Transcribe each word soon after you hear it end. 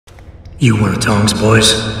You one of Tong's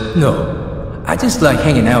boys? No. I just like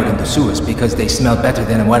hanging out in the sewers because they smell better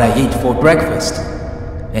than what I eat for breakfast.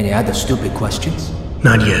 Any other stupid questions?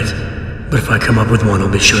 Not yet. But if I come up with one,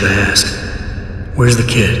 I'll be sure to ask. Where's the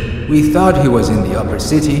kid? We thought he was in the upper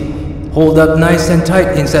city, holed up nice and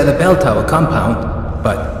tight inside the Belltower compound.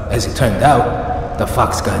 But as it turned out, the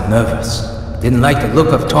fox got nervous. Didn't like the look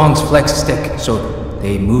of Tong's flex stick, so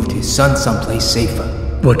they moved his son someplace safer.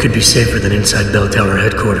 What could be safer than inside Belltower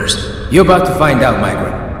headquarters? You're about to find out,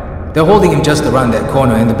 migrant. They're holding him just around that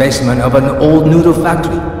corner in the basement of an Old Noodle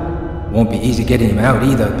Factory. Won't be easy getting him out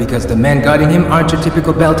either, because the men guarding him aren't your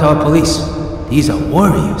typical Belltower police. These are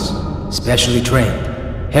warriors, specially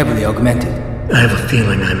trained, heavily augmented. I have a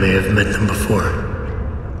feeling I may have met them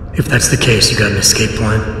before. If that's the case, you got an escape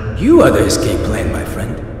plan? You are the escape plan, my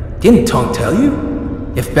friend. Didn't Tong tell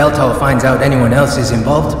you? If Belltower finds out anyone else is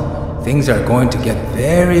involved, things are going to get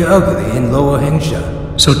very ugly in Lower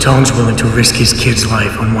Hengsha. So Tong's willing to risk his kid's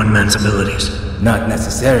life on one man's abilities? Not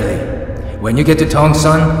necessarily. When you get to Tong's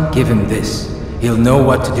son, give him this. He'll know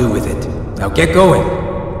what to do with it. Now get going.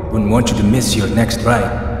 Wouldn't want you to miss your next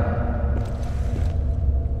ride.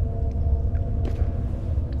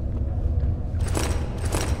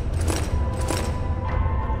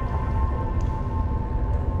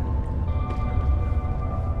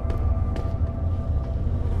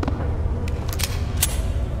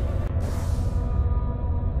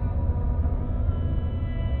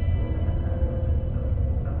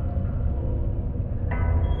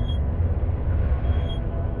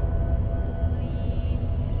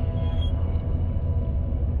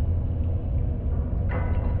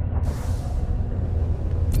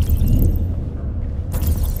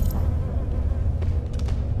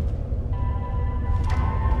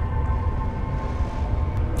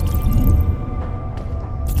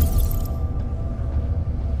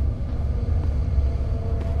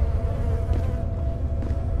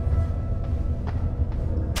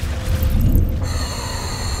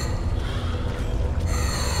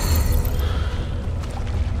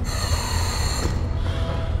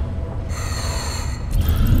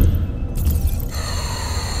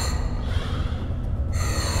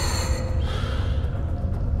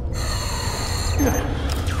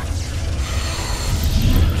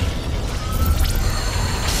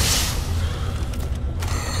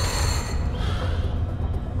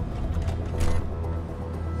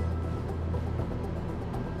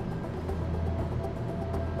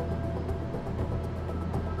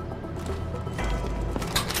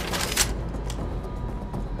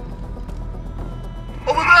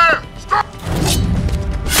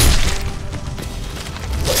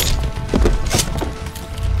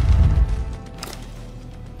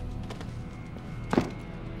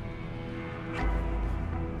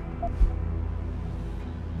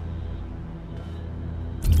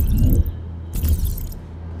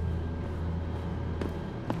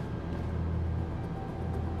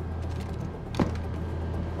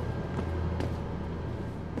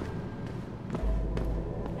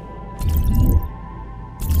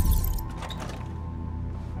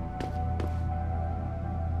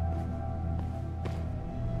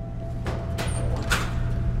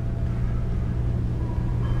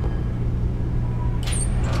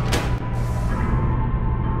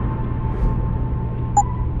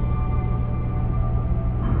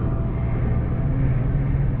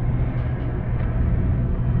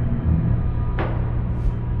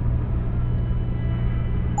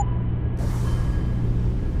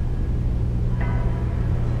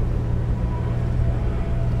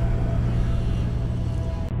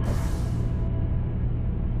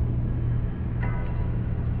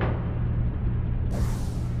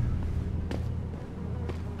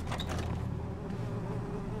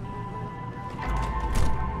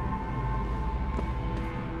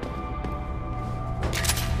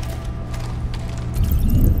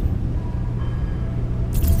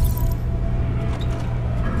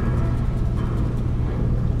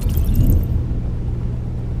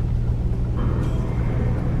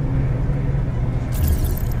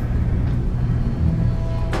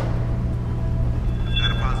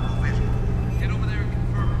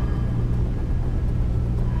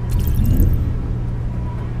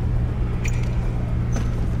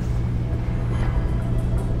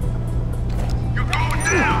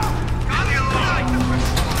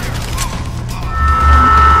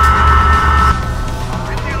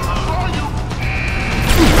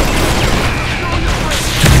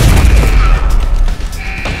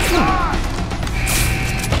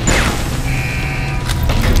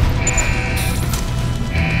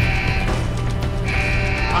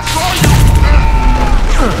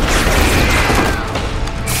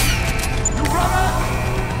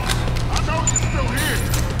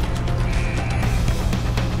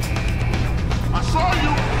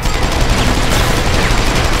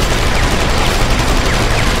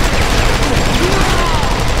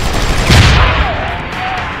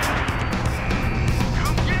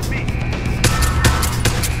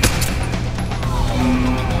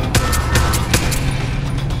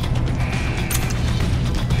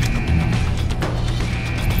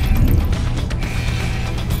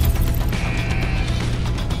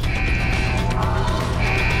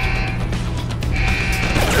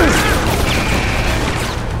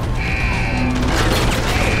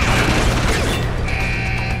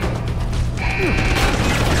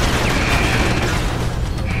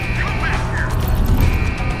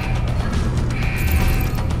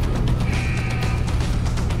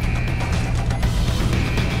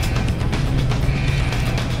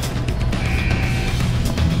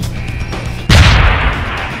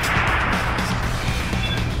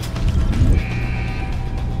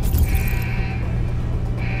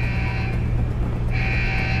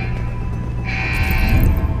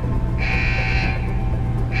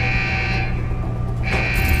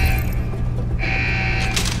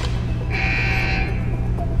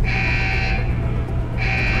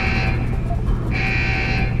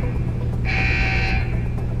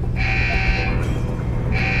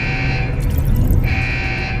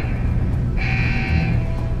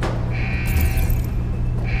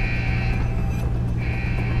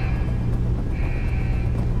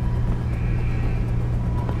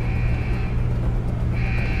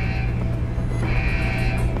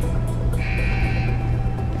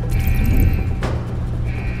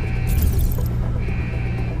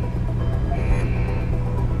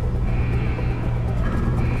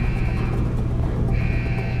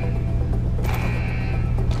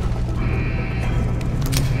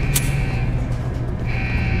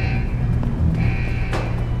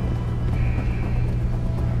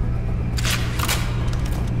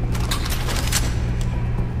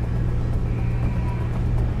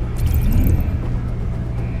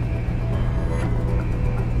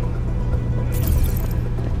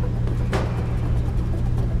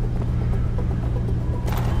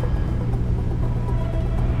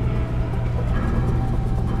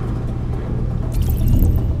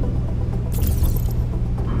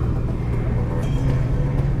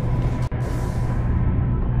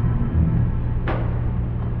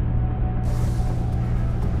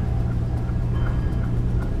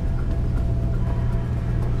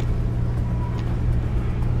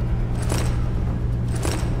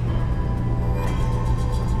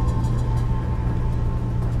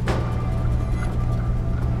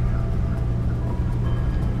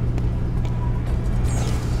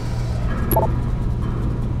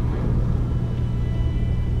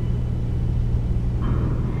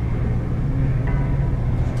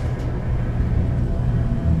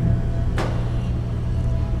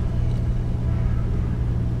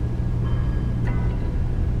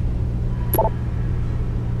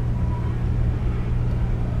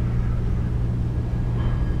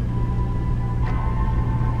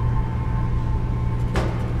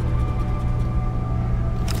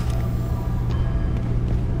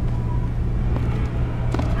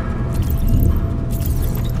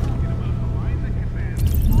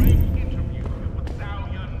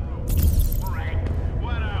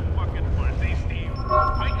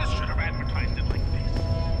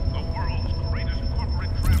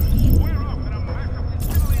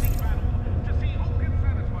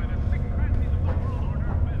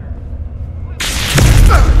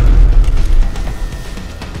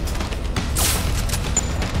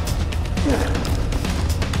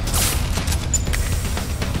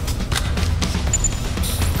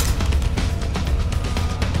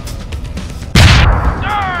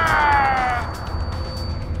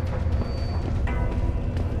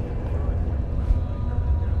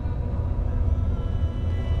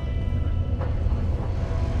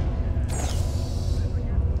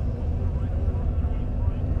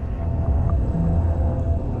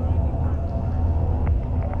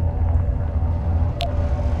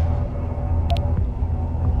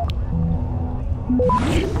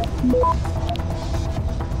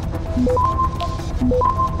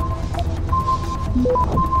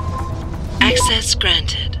 Access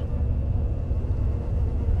granted.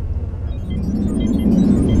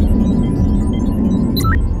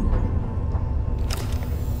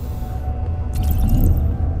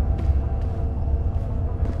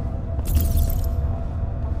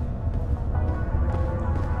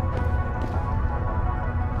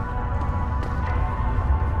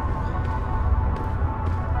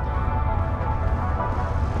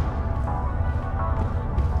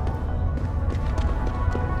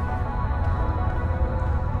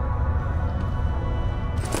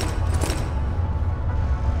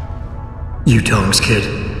 You Tong's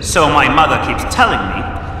kid. So my mother keeps telling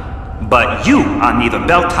me. But you are neither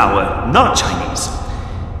Belltower nor Chinese.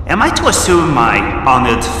 Am I to assume my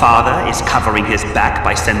honored father is covering his back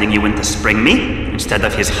by sending you in to spring me instead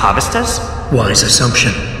of his harvesters? Wise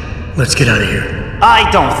assumption. Let's get out of here.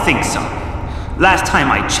 I don't think so. Last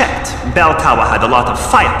time I checked, Belltower had a lot of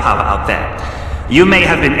firepower out there. You may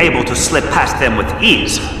have been able to slip past them with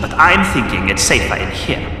ease, but I'm thinking it's safer in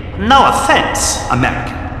here. No offense,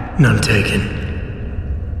 American. None taken.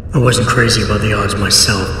 I wasn't crazy about the odds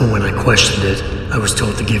myself, but when I questioned it, I was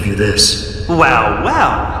told to give you this. Well,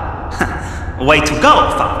 well. Way to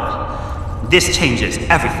go, Father. This changes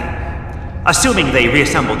everything. Assuming they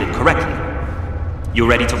reassembled it correctly. You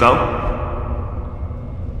ready to go?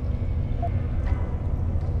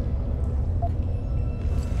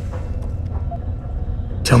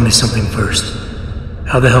 Tell me something first.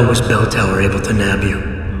 How the hell was Belltower able to nab you?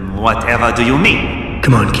 Whatever do you mean?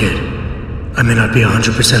 Come on, kid. I may not be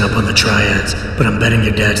 100% up on the triads, but I'm betting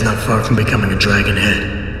your dad's not far from becoming a dragon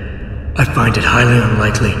head. I find it highly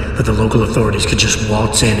unlikely that the local authorities could just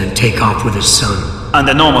waltz in and take off with his son.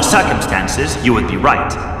 Under normal circumstances, you would be right.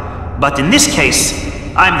 But in this case,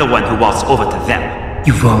 I'm the one who waltzed over to them.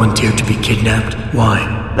 You volunteered to be kidnapped?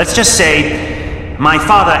 Why? Let's just say, my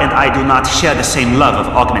father and I do not share the same love of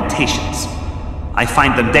augmentations. I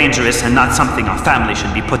find them dangerous and not something our family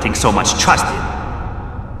should be putting so much trust in.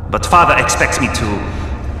 But father expects me to...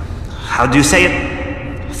 how do you say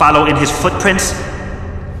it? Follow in his footprints?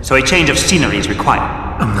 So a change of scenery is required.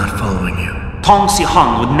 I'm not following you. Tong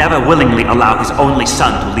Si-hung would never willingly allow his only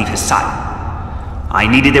son to leave his side. I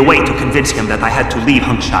needed a way to convince him that I had to leave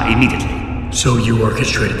Hengsha immediately. So you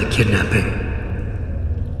orchestrated the kidnapping.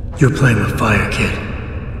 You're playing with fire, kid.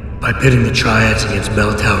 By pitting the triads against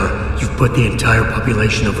Belltower, you've put the entire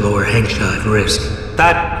population of Lower Hengsha at risk.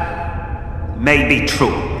 That may be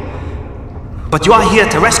true. But you are here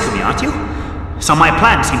to rescue me, aren't you? So my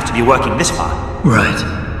plan seems to be working this far. Right.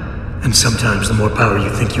 And sometimes the more power you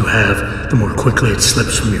think you have, the more quickly it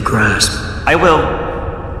slips from your grasp. I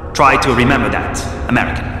will try to remember that,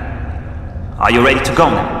 American. Are you ready to go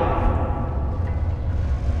now?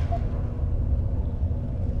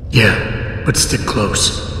 Yeah, but stick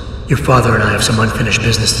close. Your father and I have some unfinished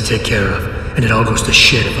business to take care of, and it all goes to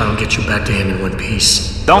shit if I don't get you back to him in one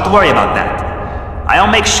piece. Don't worry about that. I'll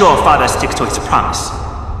make sure father sticks to his promise.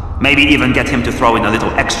 Maybe even get him to throw in a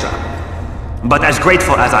little extra. But as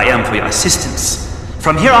grateful as I am for your assistance,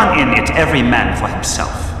 from here on in, it's every man for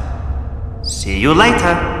himself. See you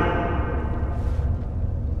later.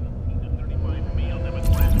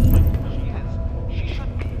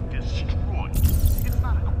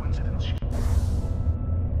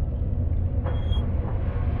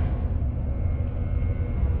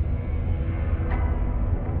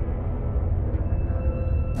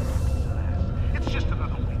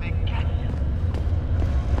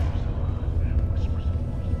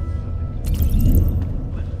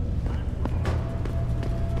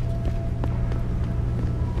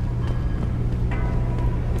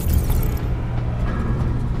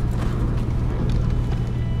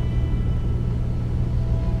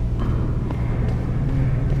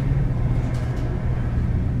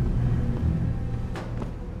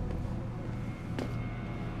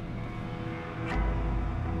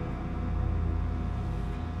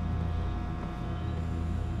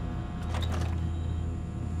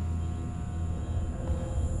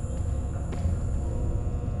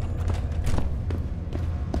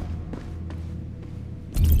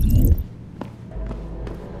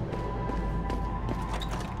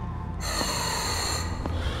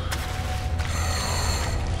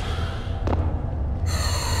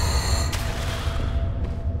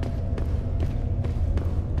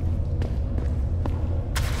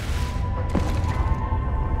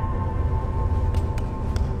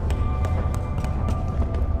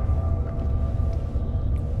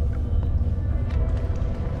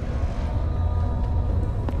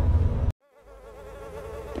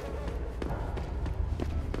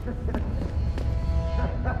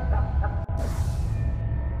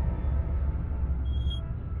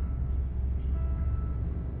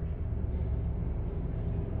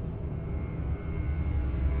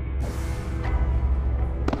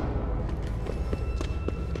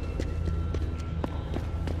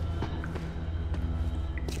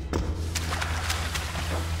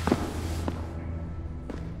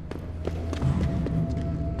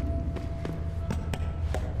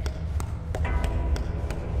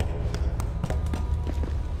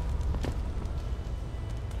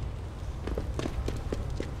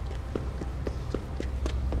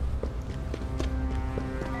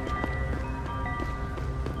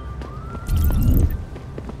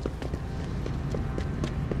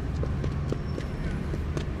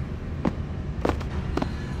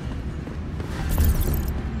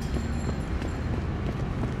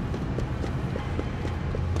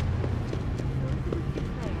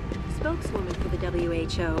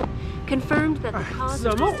 WHO confirmed that the cause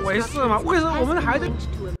of 怎么回事嘛？为什么我们的孩子？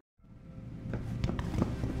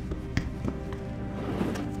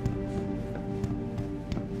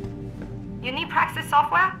 You need Praxis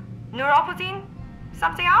software? Neuroprotein?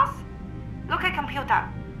 Something else? Look at computer.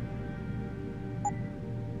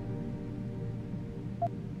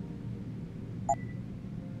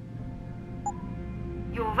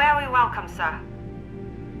 You're very welcome, sir.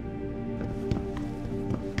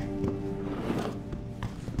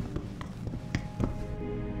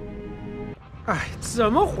 哎，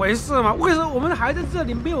怎么回事嘛？为什么我们的孩子这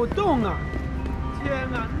里没有动啊？天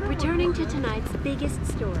哪！ Returning to tonight's biggest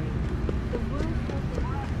story. The world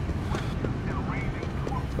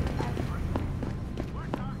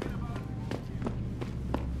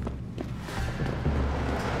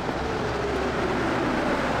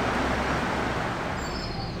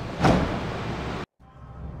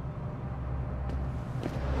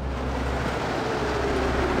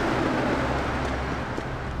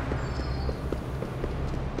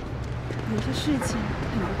有些事情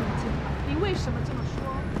很难动静。你为什么这么说？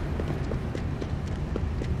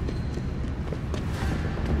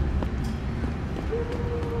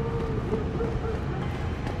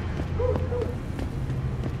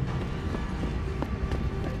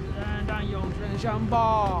 人当永生相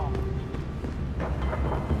报。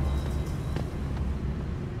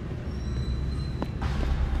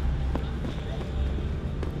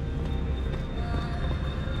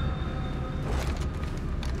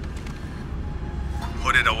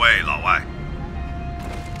 Put it away, 老外。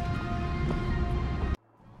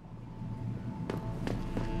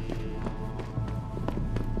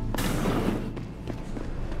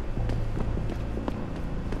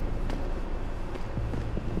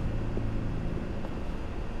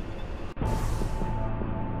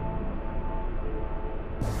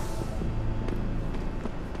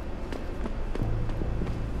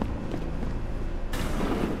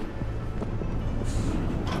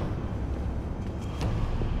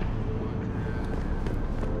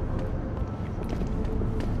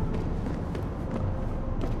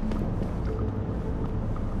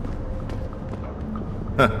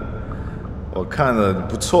哼，我看了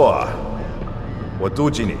不错啊，我妒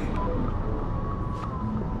忌你。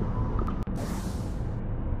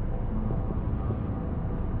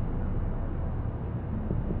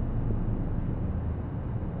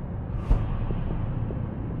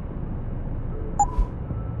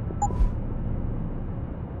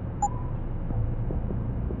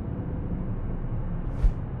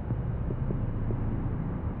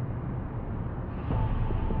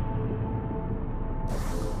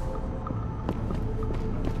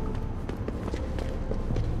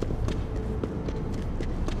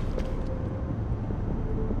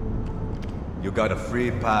You got a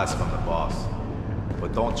free pass from the boss,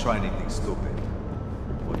 but don't try anything stupid,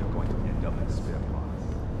 or you're going to end up in spare parts.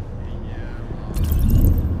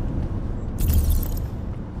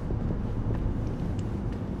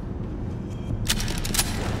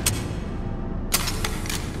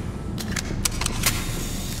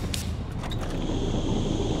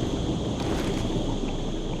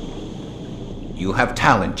 You have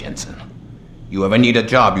talent, Jensen. You ever need a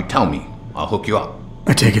job, you tell me. I'll hook you up.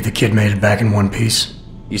 I take it the kid made it back in one piece?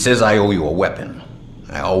 He says I owe you a weapon.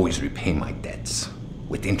 I always repay my debts.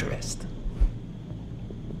 With interest.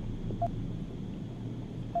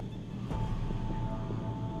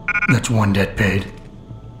 That's one debt paid.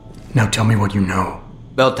 Now tell me what you know.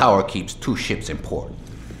 Belltower keeps 2 ships in port.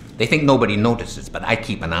 They think nobody notices, but I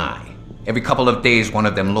keep an eye. Every couple of days, one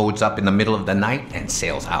of them loads up in the middle of the night and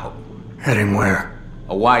sails out. Heading where?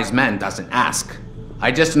 A wise man doesn't ask.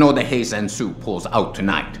 I just know the Hengsha pulls out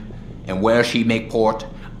tonight. And where she make port,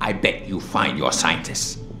 I bet you find your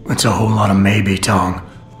scientists. That's a whole lot of maybe, Tong.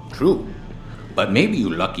 True. But maybe you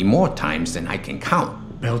lucky more times than I can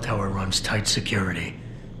count. Belltower runs tight security.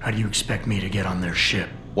 How do you expect me to get on their ship?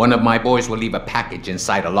 One of my boys will leave a package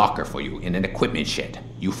inside a locker for you in an equipment shed.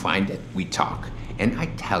 You find it, we talk, and I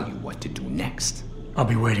tell you what to do next. I'll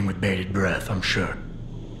be waiting with bated breath, I'm sure.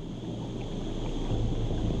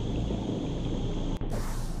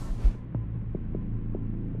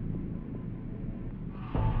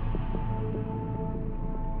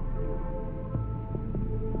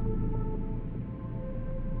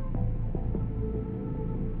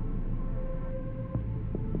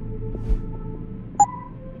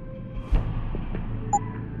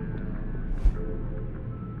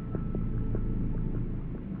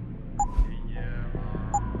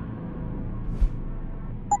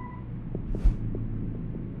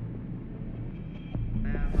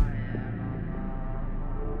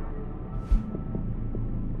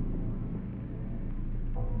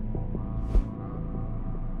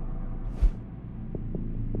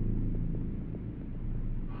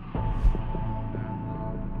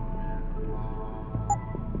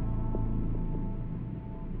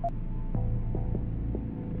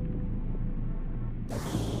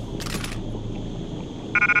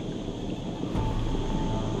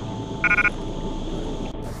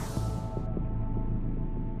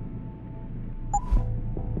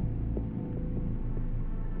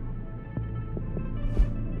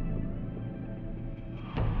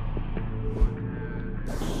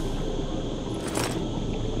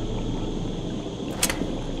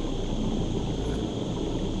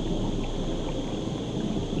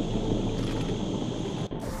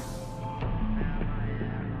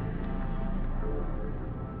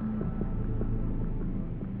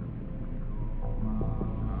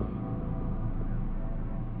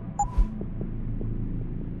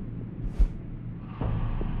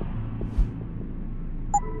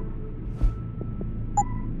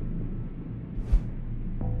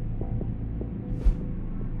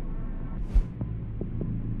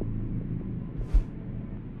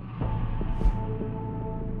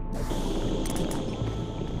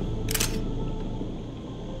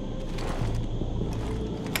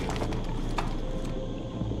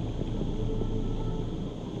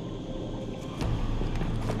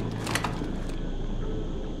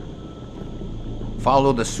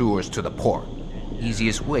 Follow the sewers to the port.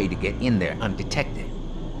 Easiest way to get in there undetected.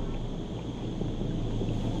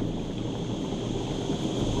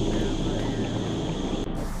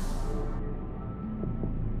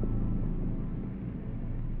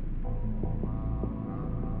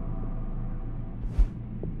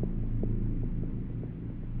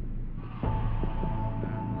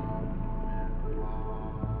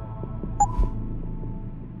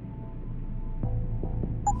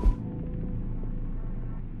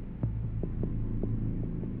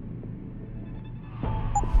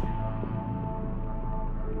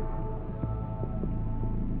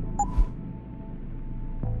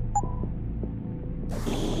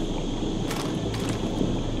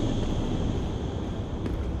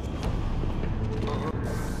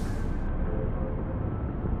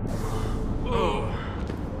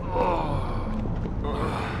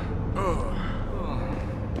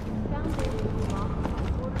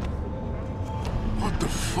 What the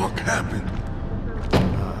fuck happened?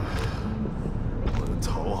 我的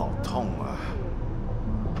头好痛啊。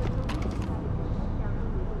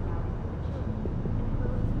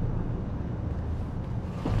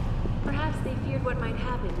 Perhaps they feared what might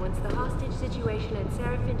happen once the hostage situation at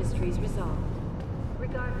Seraph Industries resolved.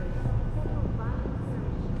 Regardless, several violent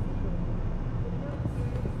searches with no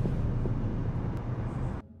serious...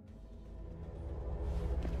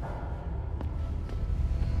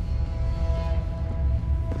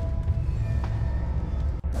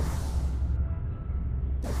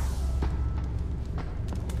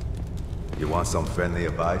 You want some friendly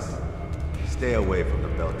advice? Stay away from the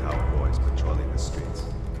Belltower boys patrolling the streets.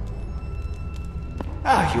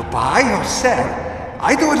 Ah, you buy or sell?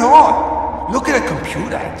 I do it all. Look at a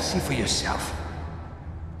computer and see for yourself.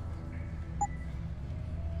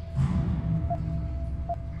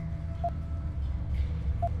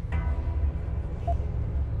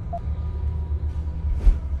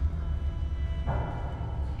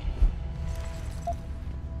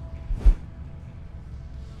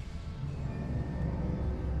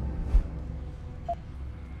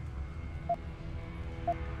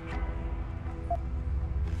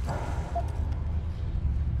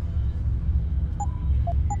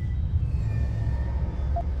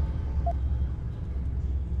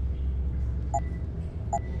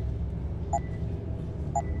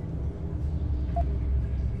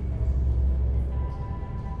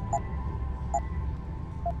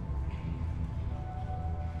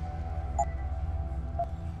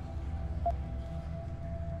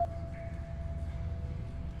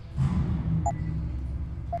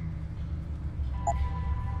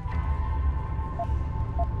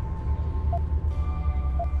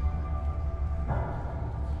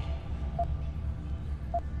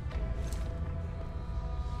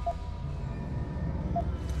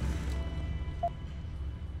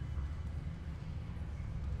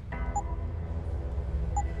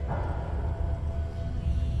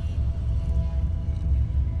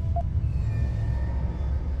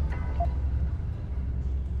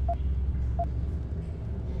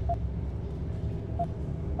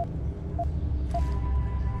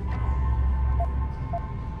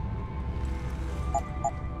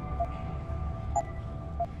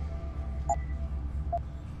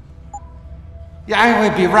 Yeah, I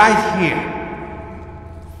will be right here.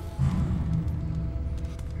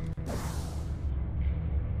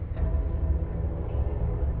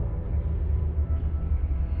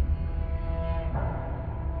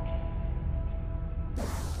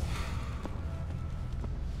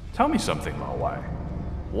 Tell me something, Ma Wai.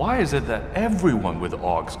 Why is it that everyone with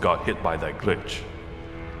AUGs got hit by that glitch?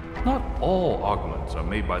 Not all augments are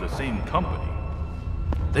made by the same company.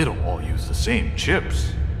 They don't all use the same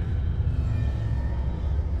chips.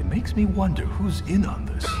 It makes me wonder who's in on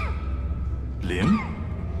this. Lim?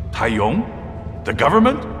 Taiyong? The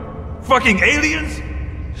government? Fucking aliens?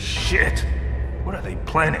 Shit! What are they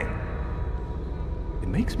planning? It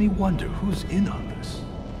makes me wonder who's in on this.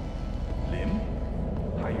 Lim?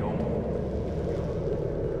 Taiyong?